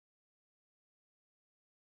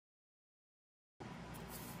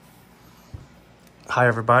Hi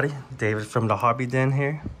everybody, David from the Hobby Den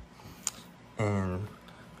here, and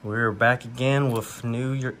we're back again with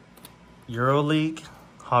new EuroLeague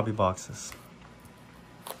hobby boxes.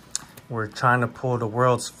 We're trying to pull the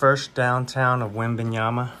world's first downtown of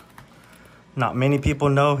Wembanyama. Not many people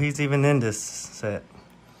know he's even in this set,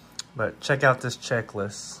 but check out this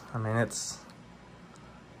checklist. I mean, it's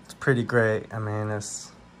pretty great. I mean,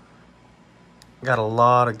 it's got a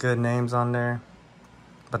lot of good names on there.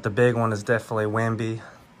 But the big one is definitely Wemby.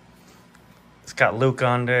 It's got Luke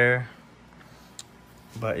on there.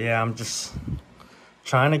 But yeah, I'm just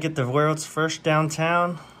trying to get the world's first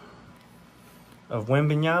downtown of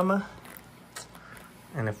Wembanyama.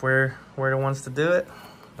 And if we're the ones to do it,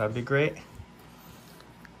 that'd be great.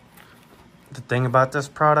 The thing about this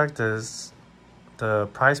product is the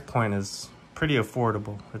price point is pretty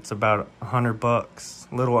affordable. It's about $100,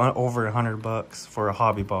 a little over $100 for a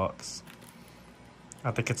hobby box. I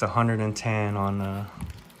think it's 110 on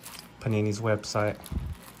Panini's website.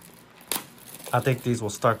 I think these will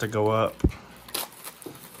start to go up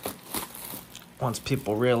once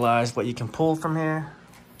people realize what you can pull from here.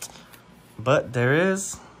 But there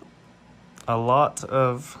is a lot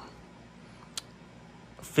of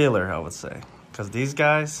filler, I would say, because these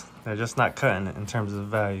guys, they're just not cutting it in terms of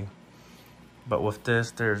value. But with this,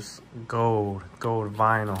 there's gold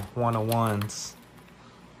vinyl, 101s.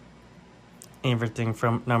 Everything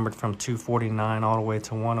from numbered from 249 all the way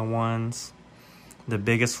to 101s. The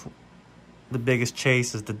biggest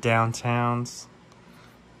chase is the downtowns.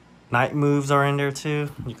 Night moves are in there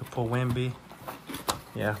too. You can pull Wemby.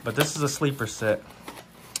 Yeah, but this is a sleeper set.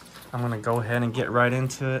 I'm gonna go ahead and get right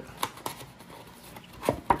into it.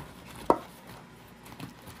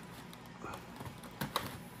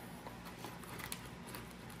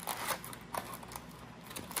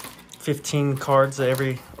 $15 cards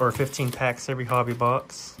or 15 packs every hobby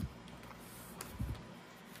box.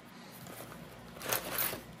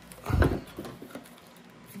 I'm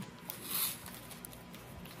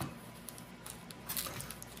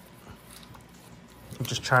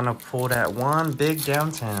just trying to pull that one big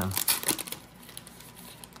downtown.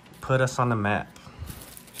 Put us on the map.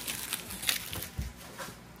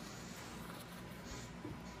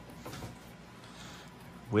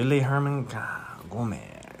 Willie Herman Gomez.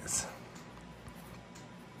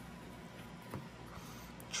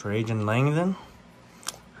 Trajan Langdon,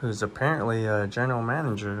 who's apparently a general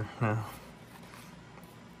manager now.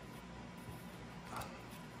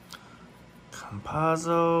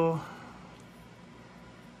 Campazzo.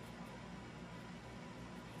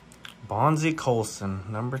 Bonzi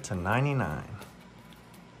Colson, number /99.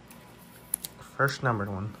 First numbered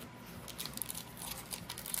one.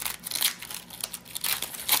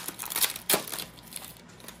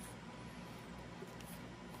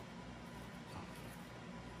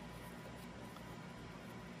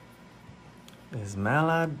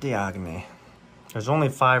 Ismaila Diagne. There's only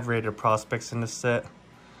 5 rated prospects in this set.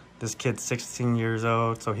 This kid's 16 years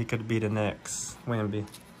old, so he could be the next Wemby.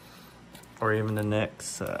 Or even the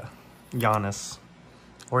next Giannis.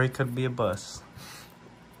 Or he could be a bust.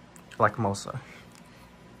 Like Mosa.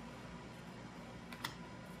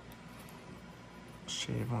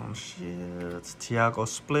 Shavon Shields. Tiago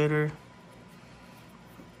Splitter.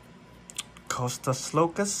 Kostas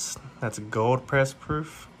Slokas. That's gold press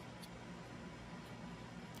proof.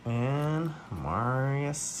 And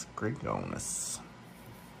Marius Grigonis.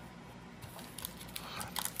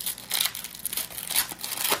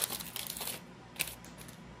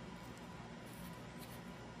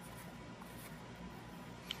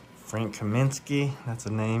 Frank Kaminsky, that's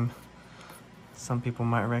a name some people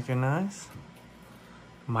might recognize.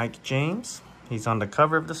 Mike James, he's on the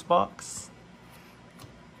cover of this box.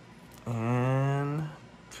 And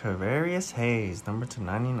Kavarius Hayes, number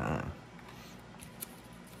 /99.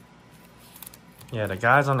 Yeah, the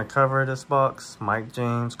guys on the cover of this box, Mike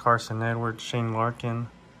James, Carson Edwards, Shane Larkin,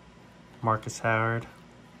 Marcus Howard.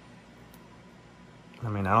 I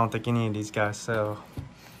mean, I don't think any of these guys sell,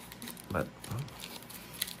 but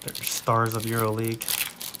they're stars of EuroLeague.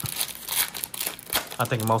 I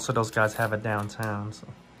think most of those guys have a downtown. So.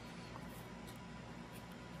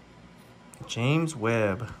 James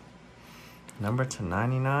Webb, number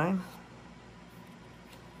 /99.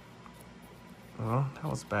 Well, that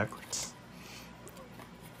was backwards.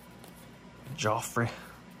 Joffrey.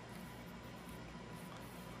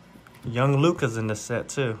 Young Luka's in the set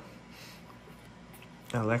too.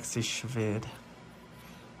 Alexei Shved.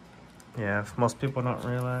 Yeah, if most people don't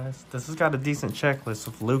realize, this has got a decent checklist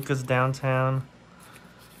with Luka's downtown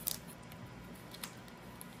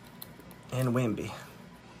and Wemby.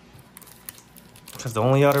 Because the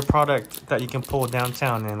only other product that you can pull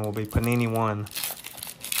downtown in will be Panini 1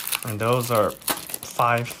 And those are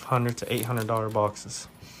 $500 to $800 boxes.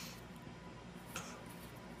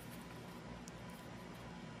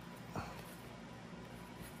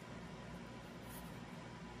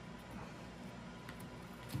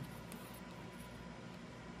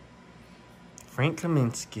 Frank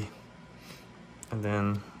Kaminsky. And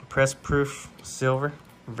then press proof silver.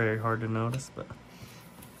 Very hard to notice, but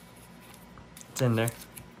it's in there.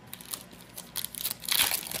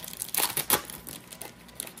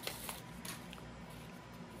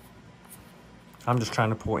 I'm just trying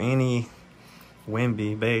to pull any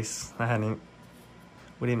Wemby base. We didn't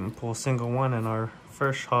even pull a single one in our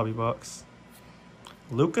first hobby box.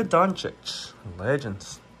 Luka Doncic,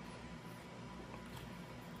 legends.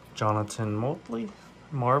 Jonathan Motley,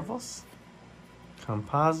 Marvels.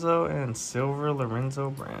 Campazzo and silver Lorenzo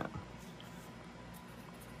Brown.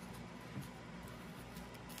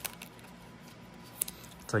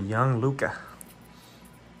 It's a young Luka.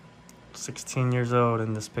 16 years old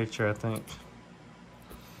in this picture, I think.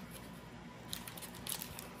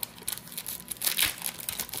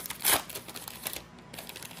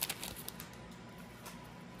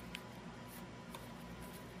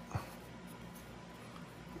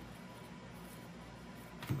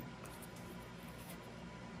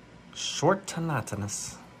 Short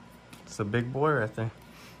Tanatanus. It's a big boy right there.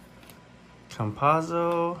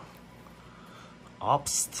 Campazzo.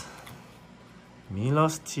 Obst.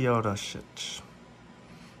 Milos Teodosic.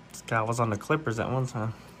 This guy was on the Clippers at one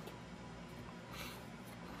time.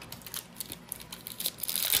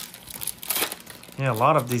 Yeah, a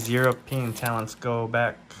lot of these European talents go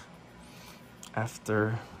back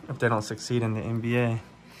after, if they don't succeed in the NBA.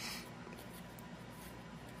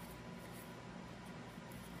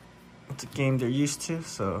 It's a game they're used to,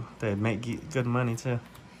 so they make good money too.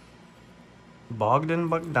 Bogdan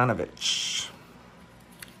Bogdanovic.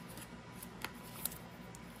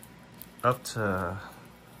 Up to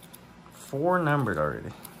 4 numbered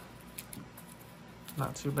already.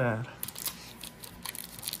 Not too bad.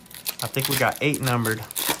 I think we got 8 numbered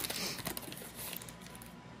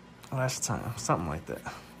last time, something like that.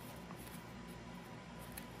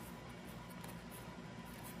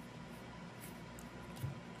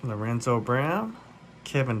 Lorenzo Brown,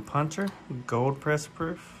 Kevin Punter, gold press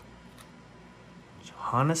proof.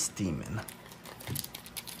 Johannes Demon.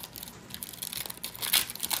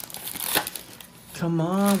 Come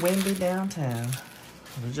on, Wemby Downtown.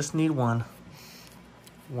 We just need one.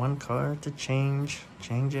 One card to change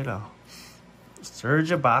it all. Serge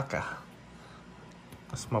Ibaka.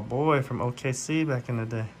 That's my boy from OKC back in the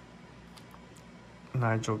day.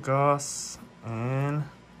 Nigel Goss and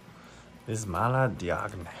Ismaila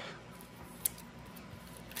Diagne.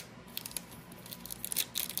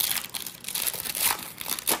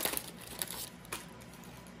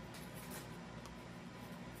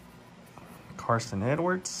 Carson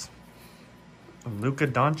Edwards. Luka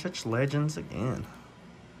Doncic, legends again.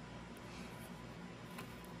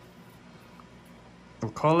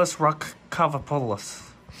 Nicolas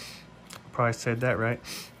Rockavapoulos. Probably said that right.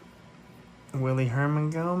 Willie Herman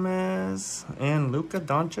Gomez and Luka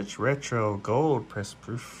Doncic retro gold press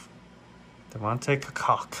proof. Devontae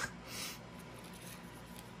Kakak.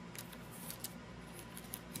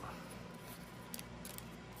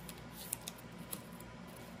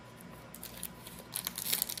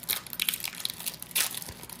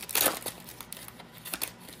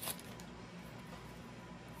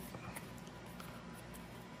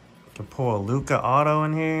 Can pull a Luka auto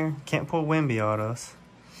in here. Can't pull Wemby autos.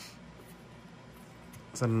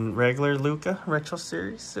 It's a regular Luka retro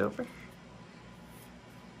series silver.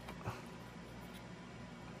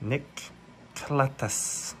 Nick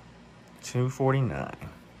Kalatas, 249.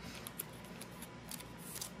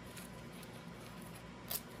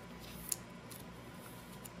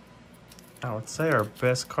 I would say our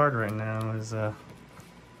best card right now is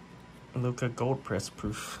Luka gold press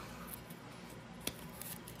proof.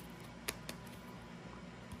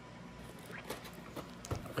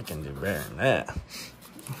 We can do better than that.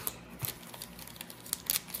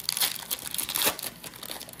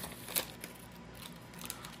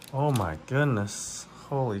 Oh my goodness.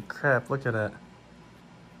 Holy crap, look at that.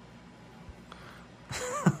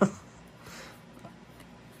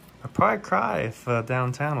 I'd probably cry if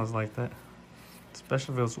downtown was like that.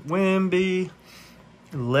 Especially if it was Wemby.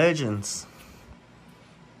 Legends.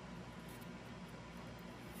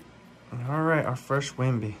 Alright, our first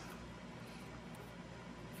Wemby.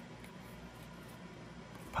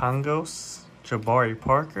 Pangos, Jabari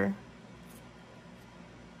Parker.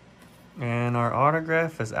 And our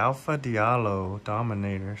autograph is Alpha Diallo,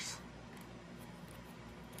 Dominators.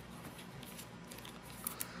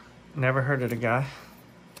 Never heard of the guy.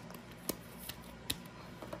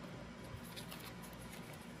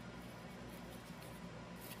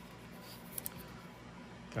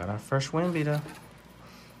 Got our first Wemby though.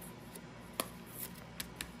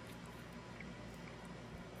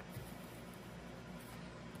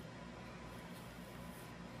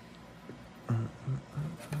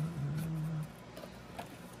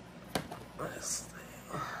 Let's see.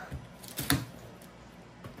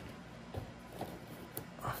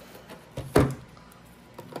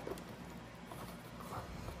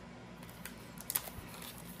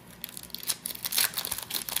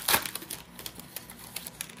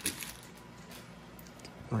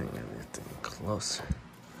 Bring everything closer.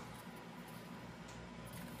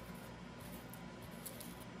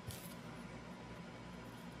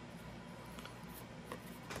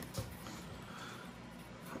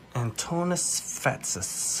 Antonis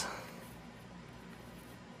Fatsis.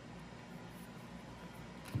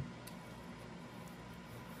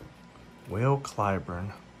 Will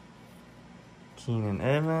Clyburn. Keenan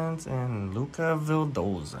Evans and Luca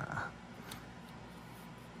Vildoza.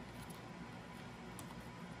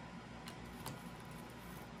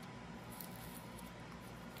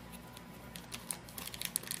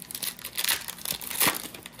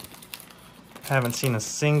 Haven't seen a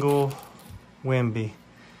single Wemby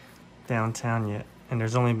Downtown yet, and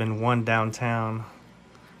there's only been one Downtown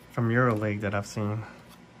from EuroLeague that I've seen.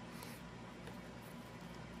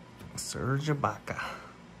 Serge Ibaka.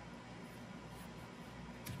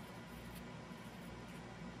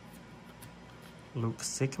 Luke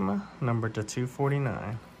Sigma, number to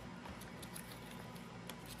 249.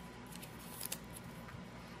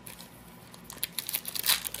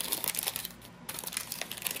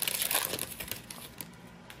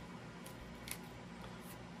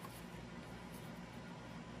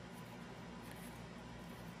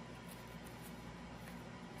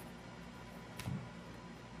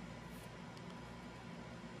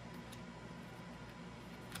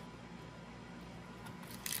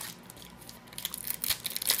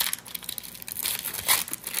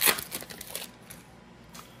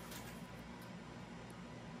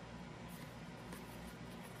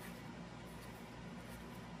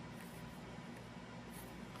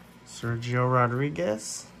 Sergio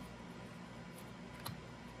Rodriguez.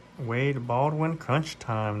 Wade Baldwin, Crunch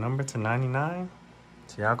Time, number to 99.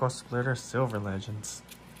 Tiago Splitter, Silver Legends.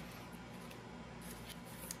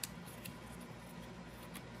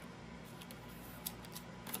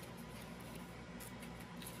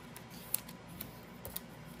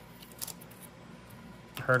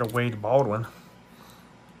 Heard of Wade Baldwin.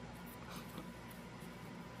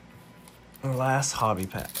 Last hobby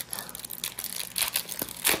pack.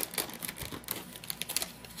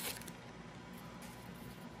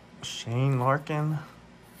 Shane Larkin,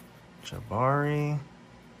 Jabari,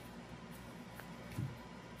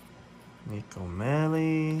 Nico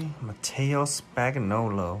Melli, Matteo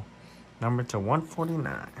Spagnolo, number to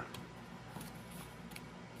 149.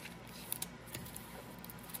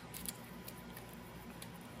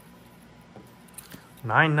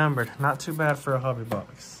 Nine numbered, not too bad for a hobby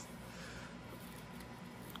box.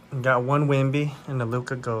 Got one Wemby and the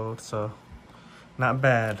Luka Gold, so not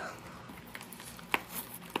bad.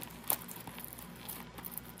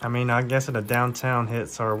 I mean, I guess the Downtown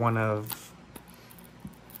hits are one of...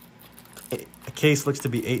 A case looks to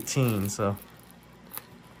be 18, so...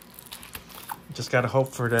 Just gotta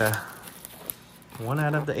hope for the one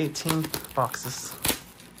out of the 18 boxes.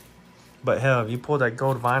 But hell, if you pull that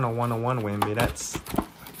gold vinyl 101 Wemby, that's...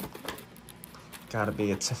 Gotta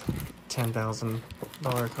be a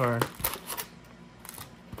 $10,000 card.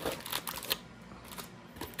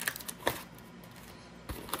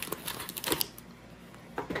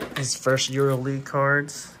 His first EuroLeague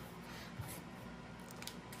cards.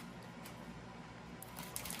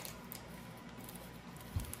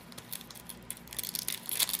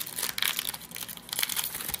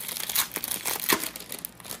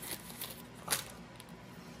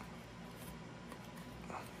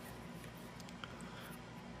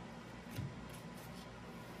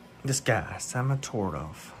 This guy,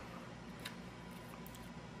 Samatorov.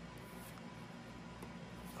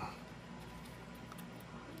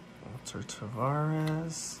 Walter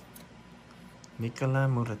Tavares. Nikola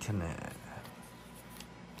Muratine.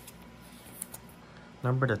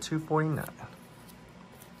 Number to 249.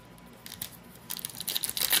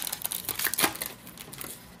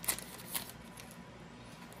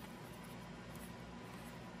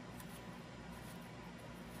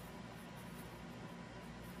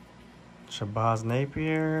 Shabazz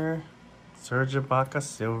Napier, Serge Ibaka,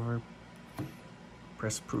 Silver,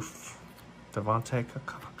 Press Proof, Devontae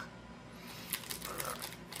Kakak.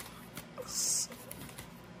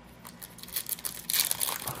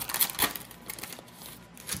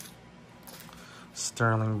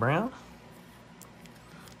 Sterling Brown,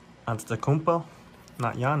 Antetokounmpo,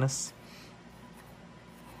 not Giannis.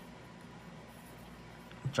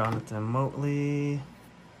 Jonathan Motley.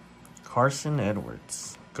 Carson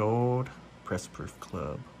Edwards, Gold Press Proof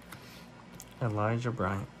Club. Elijah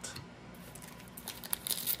Bryant.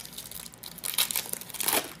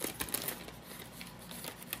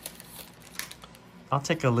 I'll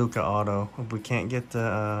take a Luka auto. If we can't get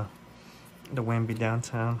the Wemby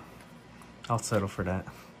Downtown, I'll settle for that.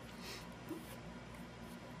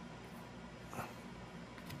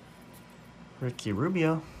 Ricky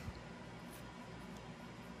Rubio.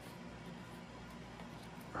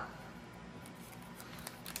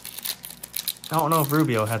 I don't know if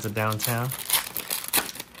Rubio has a Downtown,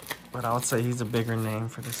 but I would say he's a bigger name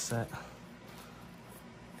for this set.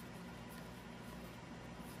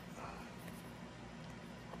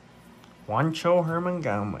 Juancho Herman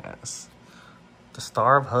Gomez, the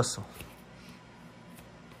star of Hustle.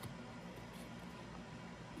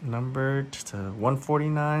 Numbered to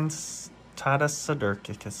 149, Tadas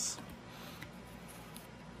Sudurkis.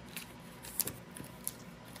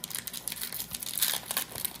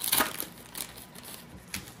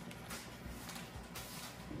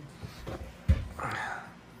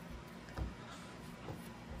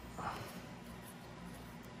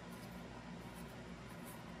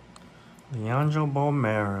 Leandro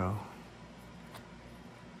Bolmero.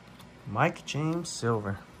 Mike James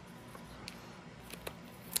Silver.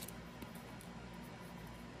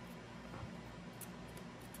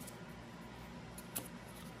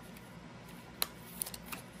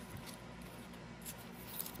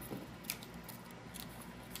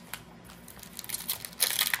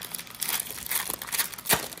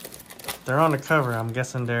 They're on the cover. I'm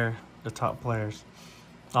guessing they're the top players.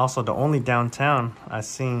 Also, the only Downtown I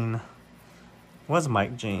seen was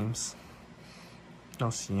Mike James.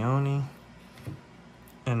 Nocioni.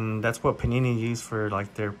 And that's what Panini used for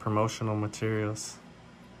like their promotional materials.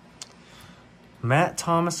 Matt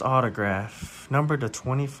Thomas autograph, number to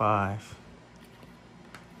 25.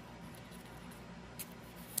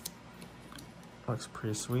 Looks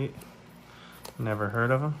pretty sweet. Never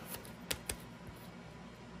heard of him.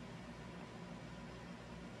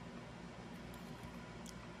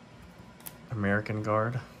 American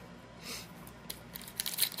Guard.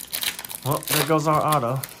 Well, there goes our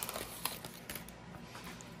auto.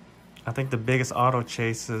 I think the biggest auto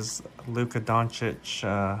chase is Luka Doncic,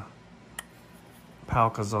 Pau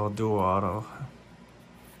Gasol dual auto.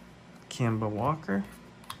 Kemba Walker.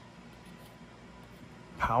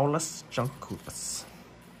 Paulus Junkunas.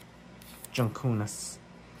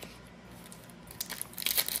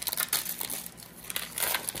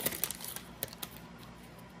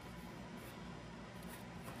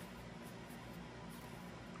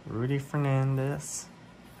 Rudy Fernandez.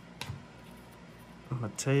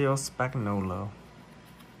 Matteo Spagnolo.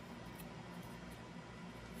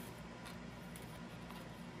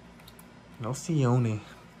 Nocioni.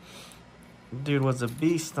 Dude was a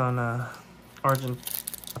beast on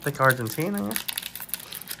Argentina. Yeah?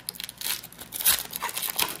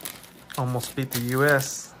 Almost beat the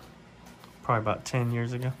US probably about 10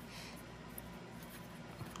 years ago.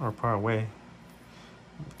 Or probably way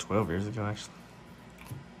 12 years ago actually.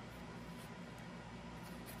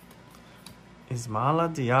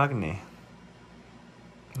 Ismaila Diagne,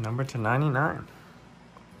 number to 99.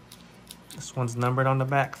 This one's numbered on the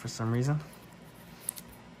back for some reason.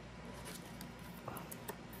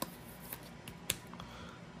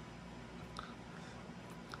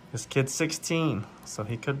 This kid's 16, so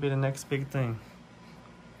he could be the next big thing.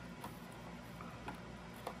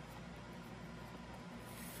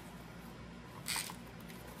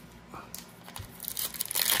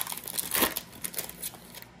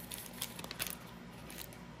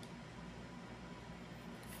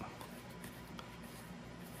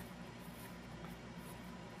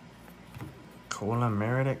 Kola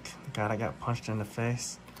Meredic, the guy that got punched in the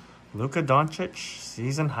face. Luka Doncic,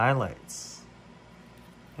 season highlights.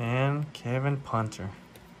 And Kevin Punter.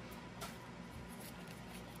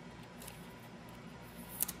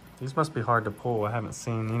 These must be hard to pull. I haven't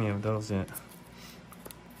seen any of those yet.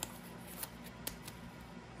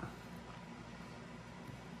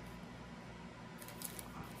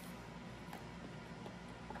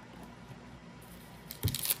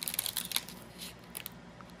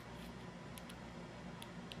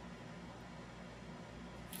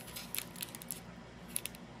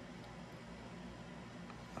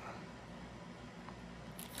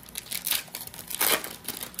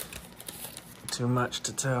 Too much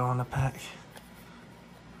to tell on the pack.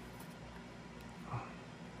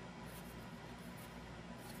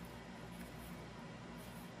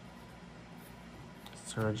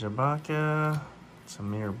 Serge Ibaka,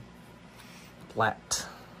 Samir Splat.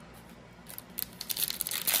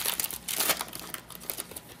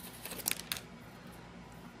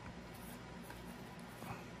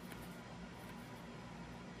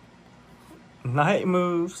 Night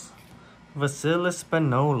Moves, Vasilis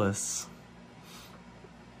Spanolis.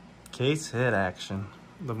 Case hit action.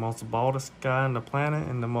 The most baldest guy on the planet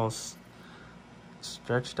and the most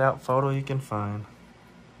stretched out photo you can find.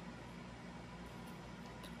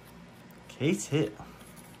 Case hit.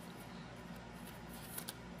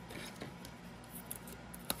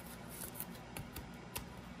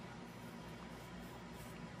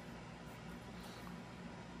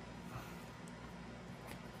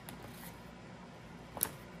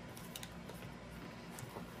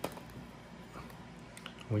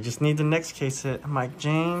 We just need the next case hit. Mike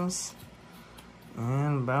James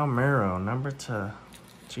and Balmero, number to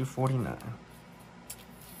 249.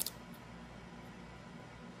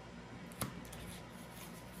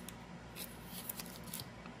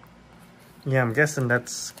 Yeah, I'm guessing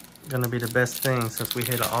that's gonna be the best thing since we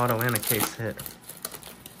hit an auto and a case hit.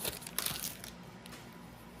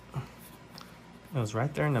 It was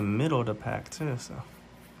right there in the middle of the pack too, so.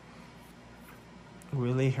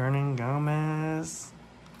 Willie Hernan Gomez,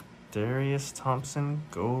 Darius Thompson,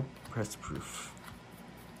 gold press proof.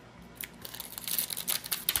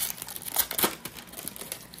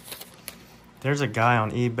 There's a guy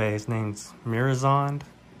on eBay, his name's Mirazond.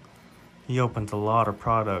 He opens a lot of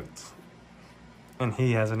products. And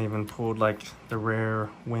he hasn't even pulled like the rare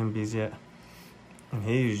Wembys yet. And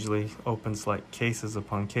he usually opens like cases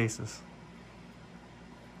upon cases.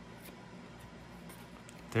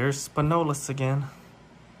 There's Spanolis again.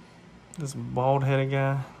 This bald-headed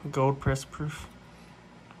guy, gold press proof.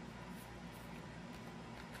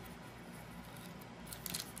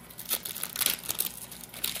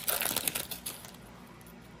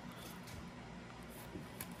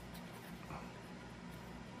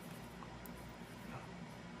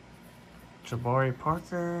 Jabari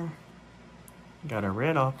Parker. Got a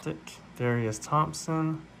red optic. Darius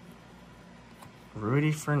Thompson.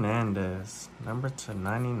 Rudy Fernandez, number to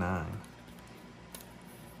 99.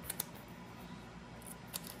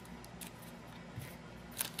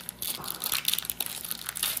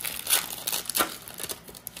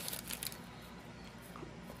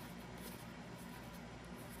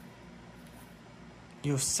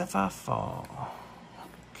 Yosefa Fall.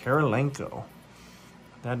 Karolenko.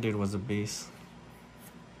 That dude was a beast.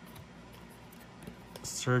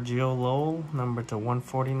 Sergio Lowell, number to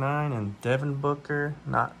 149, and Devin Booker,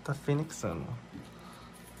 not the Phoenix Sun one.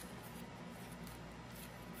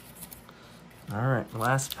 All right,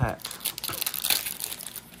 last pack.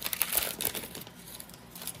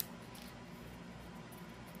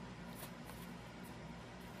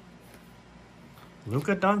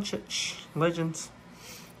 Luka Doncic, Legends.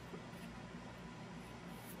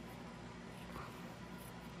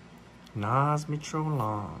 Nas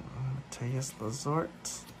Mitrolong, Mateus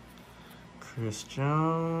Lazort, Chris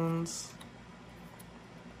Jones,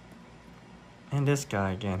 and this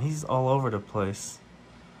guy again. He's all over the place.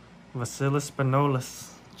 Vasilis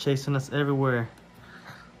Spanolis, chasing us everywhere.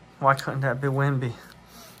 Why couldn't that be Wemby?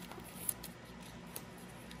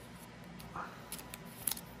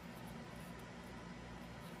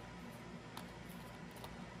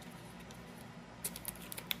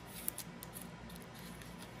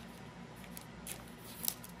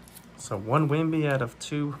 So one Wemby out of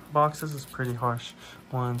 2 boxes is pretty harsh.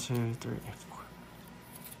 1, 2, 3, 4.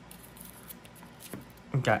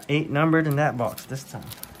 We got 8 numbered in that box this time.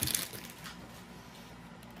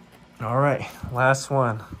 All right, last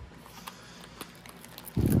one.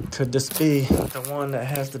 Could this be the one that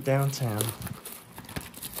has the Downtown?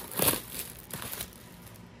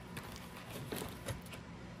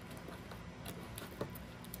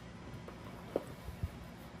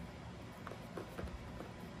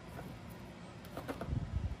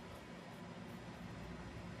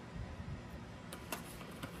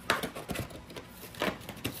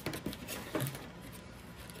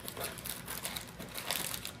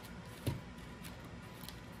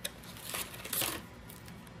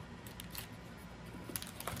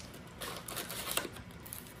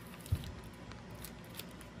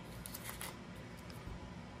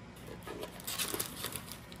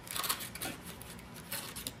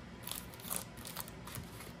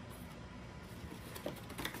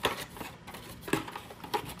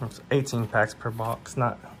 It's 18 packs per box,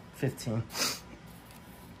 not 15.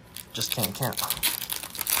 Just can't count.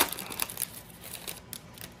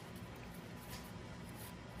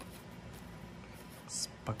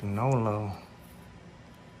 Spagnolo.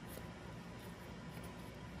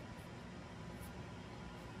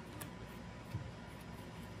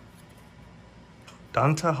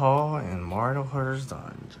 Donta Hall and Martel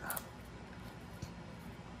Herzog.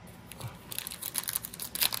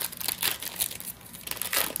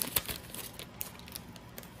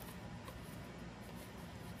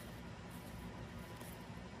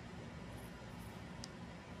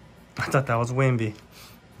 I thought that was Wemby.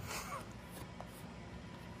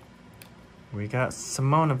 We got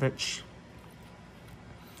Simonovic.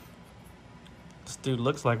 This dude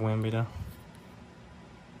looks like Wemby though.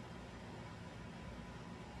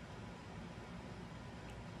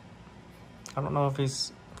 I don't know if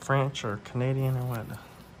he's French or Canadian or what.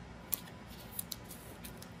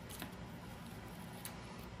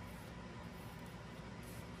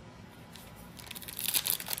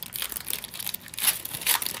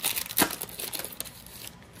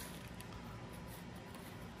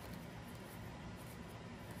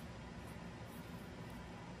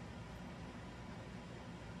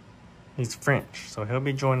 He's French, so he'll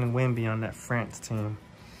be joining Wemby on that France team.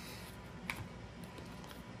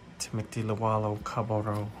 Timothy Lualo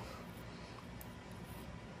Cabarro.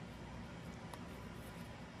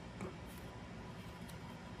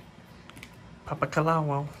 Papa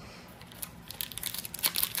Kalawo.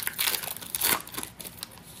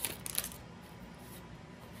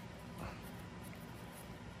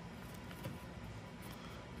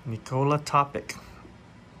 Nikola Topic.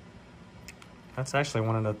 That's actually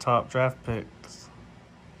one of the top draft picks.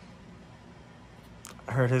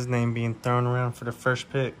 I heard his name being thrown around for the first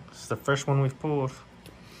pick. It's the first one we've pulled.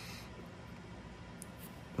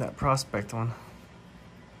 That prospect one.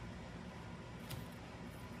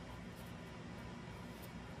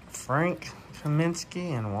 Frank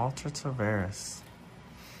Kaminsky and Walter Tavares.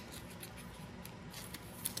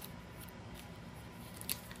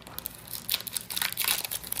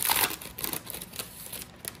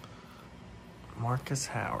 Marcus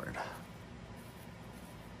Howard.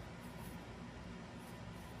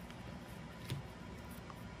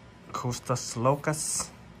 Kostas Lokas.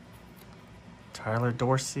 Tyler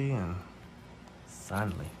Dorsey and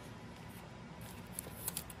Sanley.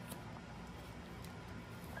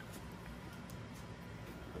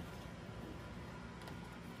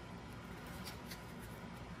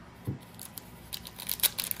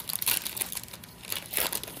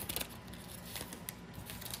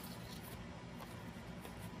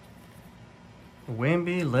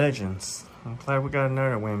 Wemby Legends. I'm glad we got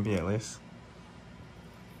another Wemby at least.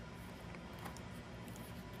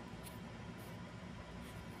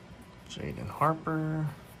 Jaden Harper.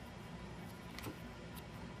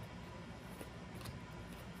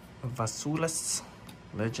 Vasulis.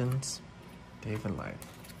 Legends. David Light.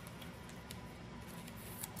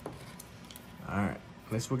 Alright.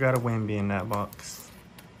 At least we got a Wemby in that box.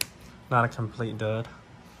 Not a complete dud.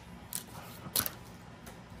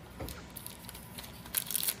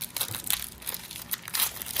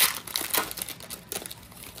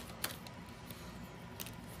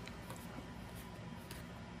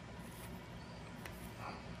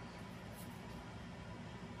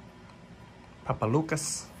 Papa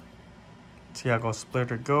Lucas, Tiago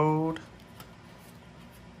Splitter Gold,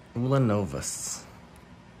 Ulanovas.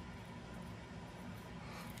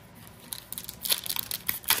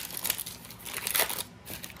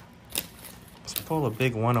 Let's pull a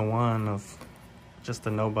big 101 of just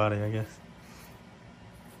a nobody, I guess.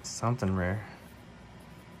 Something rare.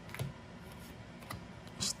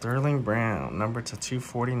 Sterling Brown, number to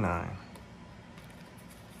 249.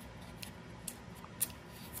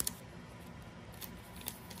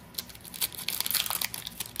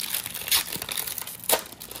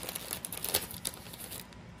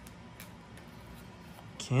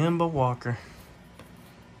 Kemba Walker.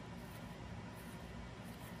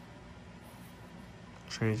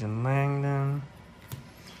 Trajan Langdon.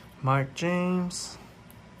 Mike James.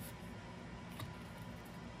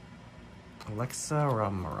 Alexa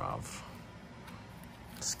Ramarov.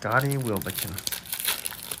 Scotty Wilbekin.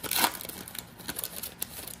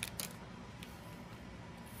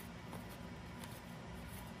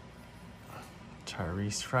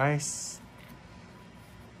 Tyrese Rice.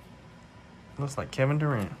 Looks like Kevin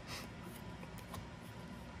Durant.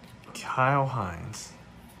 Kyle Hines.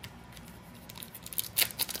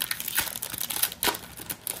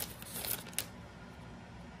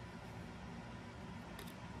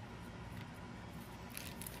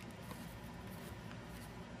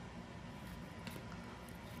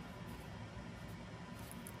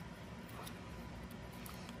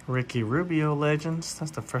 Ricky Rubio Legends.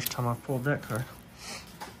 That's the first time I've pulled that card.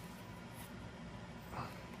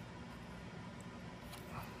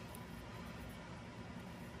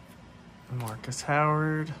 Marcus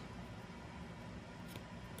Howard.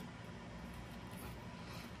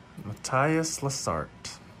 Matthias Lassart.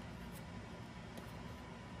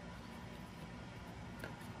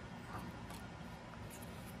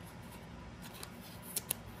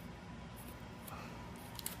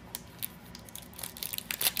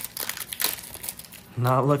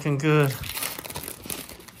 Not looking good.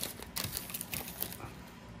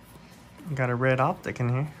 Got a red optic in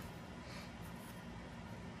here.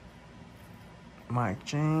 Mike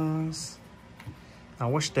James. I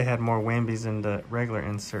wish they had more Wembys in the regular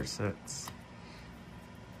insert sets.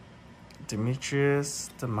 Demetrius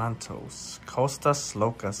DeMantos. Kostas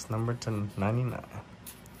Lokas, number 99.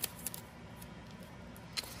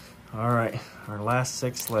 All right, our last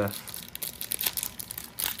 6 left.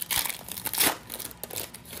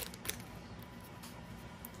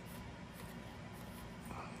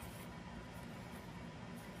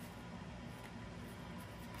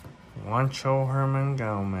 Juancho Herman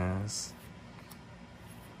Gomez.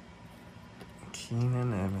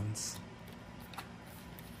 Keenan Evans.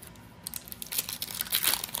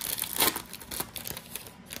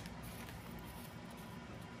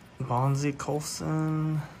 Bonzi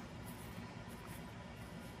Colson.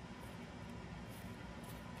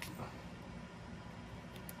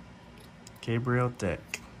 Gabriel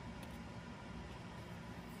Deck.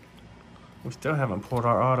 We still haven't pulled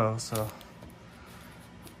our auto, so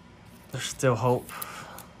there's still hope.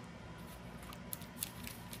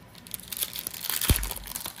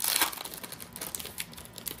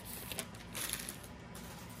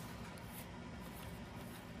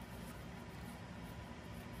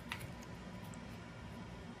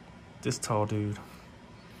 This tall dude.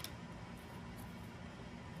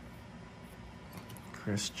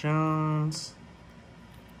 Chris Jones.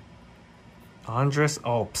 Andres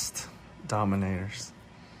Obst. Dominators.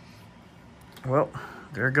 Well,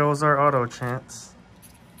 there goes our auto chance.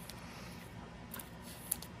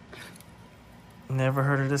 Never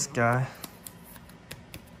heard of this guy.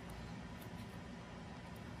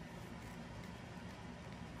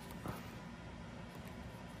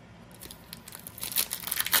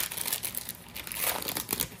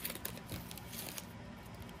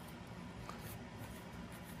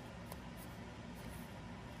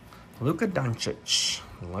 Luka Doncic,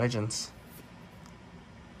 Legends.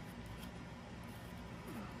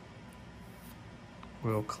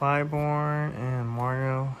 Will Clyburn and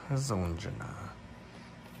Mario Hezonjana.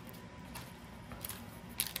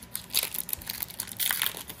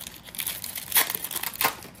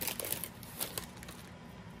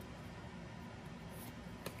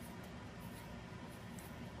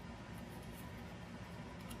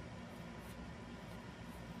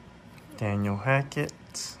 Daniel Hackett.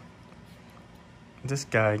 This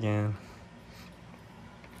guy again.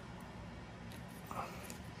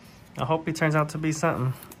 I hope he turns out to be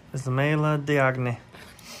something. Ismaila Diagne.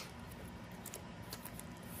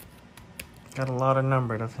 Got a lot of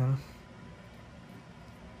numbered of him.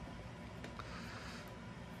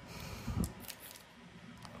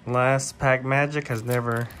 Last pack magic has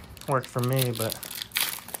never worked for me, but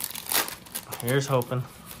here's hoping.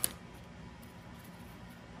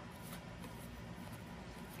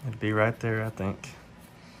 It'd be right there, I think.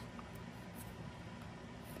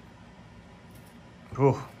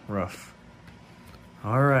 Ooh, rough.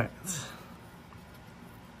 All right.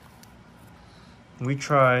 We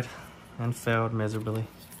tried and failed miserably.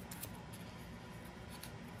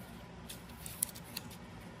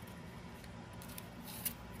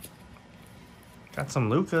 Got some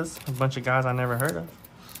Lucas, a bunch of guys I never heard of.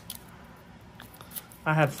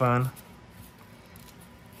 I had fun.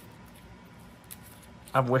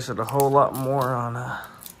 I've wasted a whole lot more on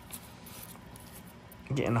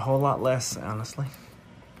getting a whole lot less, honestly.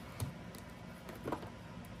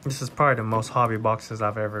 This is probably the most hobby boxes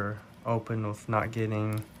I've ever opened with not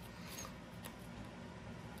getting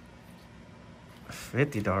a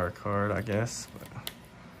 $50 card, I guess. But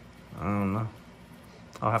I don't know.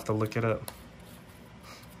 I'll have to look it up.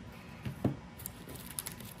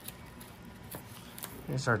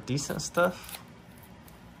 Here's our decent stuff.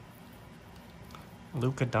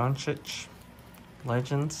 Luka Doncic,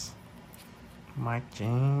 Legends, Mike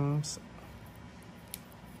James,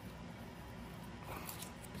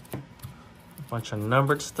 a bunch of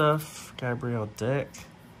numbered stuff, Gabriel Deck,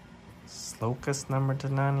 Slokas numbered to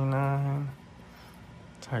 99,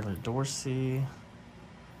 Tyler Dorsey,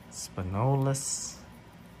 Spinolis,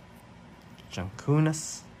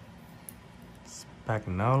 Jankunas,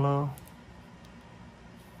 Spagnolo,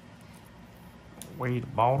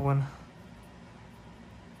 Wade Baldwin,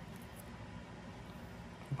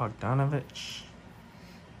 Bogdanovich,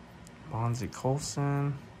 Bonzi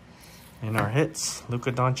Colson. In our hits,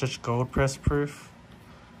 Luka Doncic Gold Press Proof,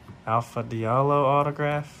 Alpha Diallo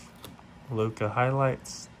autograph, Luka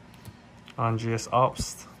highlights. Andreas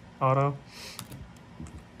Obst auto.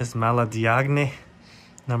 Ismaila Diagne,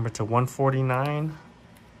 number to 149.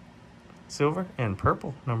 Silver and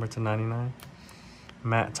purple, number to 99.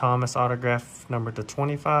 Matt Thomas autograph, number to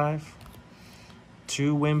 25.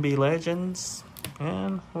 2 Wemby Legends.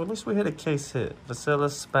 And well, at least we hit a case hit.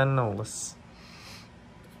 Vasilis Spanolis.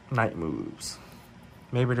 Night Moves.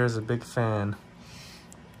 Maybe there's a big fan.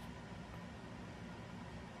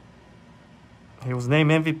 He was named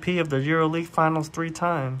MVP of the EuroLeague Finals 3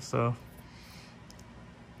 times, so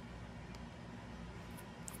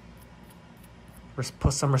let's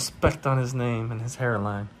put some respect on his name and his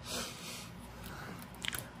hairline.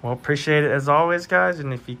 Well, appreciate it as always, guys.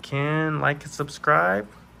 And if you can, like and subscribe.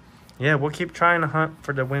 Yeah, we'll keep trying to hunt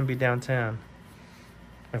for the Wemby Downtown.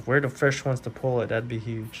 If we're the first ones to pull it, that'd be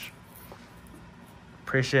huge.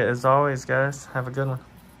 Appreciate it as always, guys. Have a good one.